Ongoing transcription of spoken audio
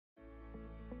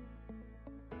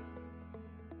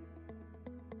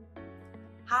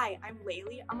Hi, I'm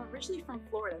Laylee. I'm originally from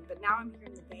Florida, but now I'm here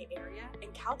in the Bay Area,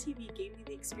 and CalTV gave me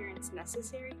the experience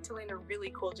necessary to land a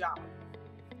really cool job.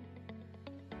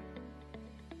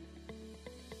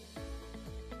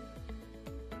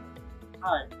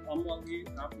 Hi, I'm Wally.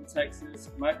 I'm from Texas.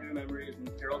 My favorite memory is when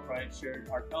Carol Price shared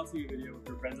our CalTV video with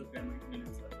her friends and family in the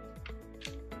newsletter.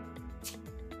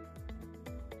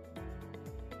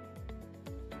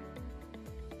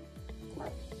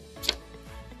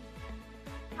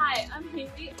 Hi, I'm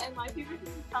Haley, and my favorite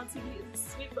thing with CalTV is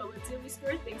the sweet moments that we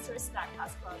score thanks to our Snack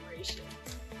House collaboration.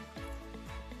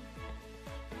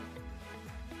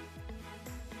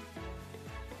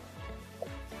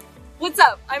 What's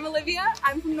up? I'm Olivia.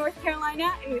 I'm from North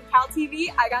Carolina, and with CalTV,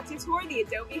 I got to tour the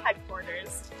Adobe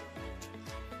headquarters.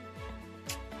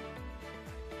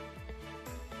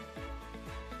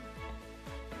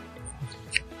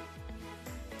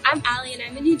 I'm Allie and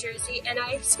I'm in New Jersey, and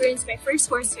I experienced my first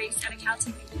horse race at a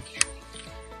CalTV boot camp.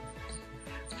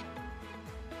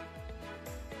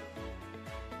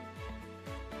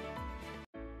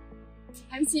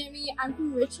 I'm Sammy, I'm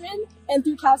from Richmond, and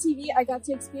through CalTV I got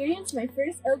to experience my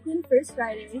first Oakland First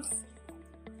Riders.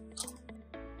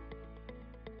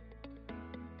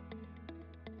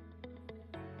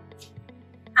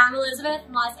 I'm Elizabeth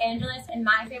from Los Angeles, and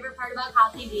my favorite part about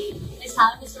CalTV is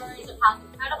telling the stories of how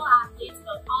incredible athletes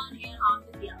both on and off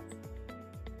the field.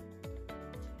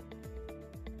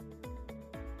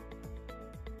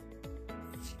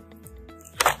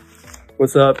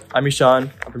 What's up? I'm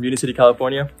Ishan. I'm from Union City,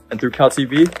 California, and through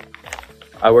CalTV,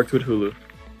 I worked with Hulu.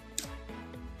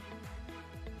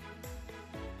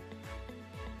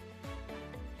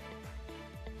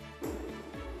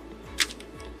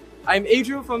 I'm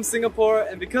Adriel from Singapore,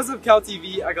 and because of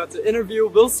CalTV, I got to interview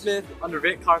Will Smith on the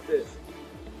red carpet.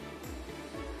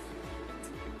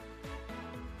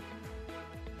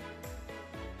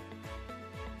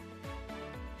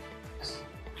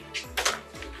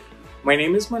 My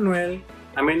name is Manuel.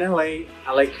 I'm in LA.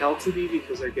 I like CalTV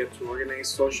because I get to organize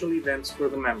social events for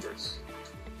the members.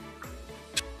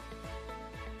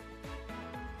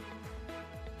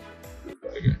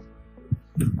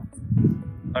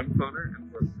 I'm Connor,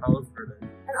 and from Palos Verdes.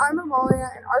 And I'm Amalia,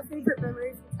 and our favorite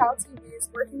memory from CalTV is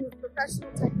working with professional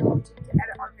technology to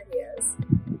edit our videos.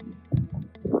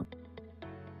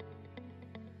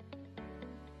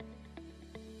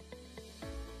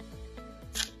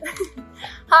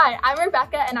 Hi, I'm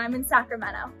Rebecca and I'm in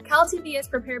Sacramento. CalTV has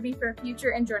prepared me for a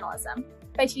future in journalism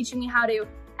by teaching me how to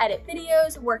edit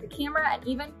videos, work a camera, and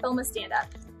even film a stand-up.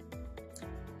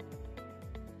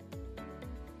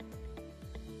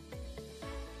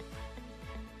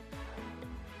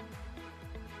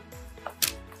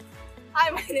 Hi,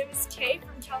 my name is Kay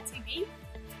from CalTV,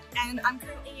 and I'm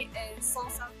currently in Seoul,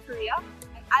 South Korea,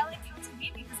 and I like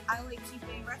CalTV because I like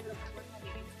keeping record of my work on the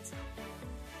internet.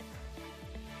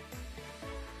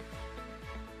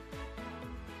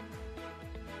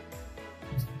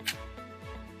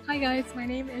 Hi guys, my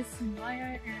name is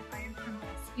Sumaya and I am from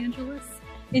Los Angeles.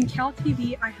 In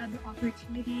CalTV, I had the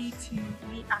opportunity to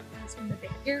meet actors from the Bay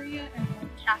Area and hold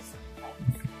casting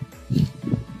calls.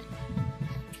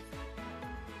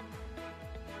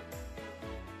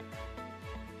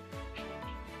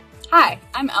 Hi,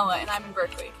 I'm Ella and I'm in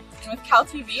Berkeley. And with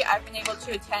CalTV, I've been able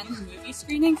to attend movie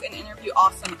screenings and interview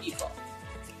awesome people.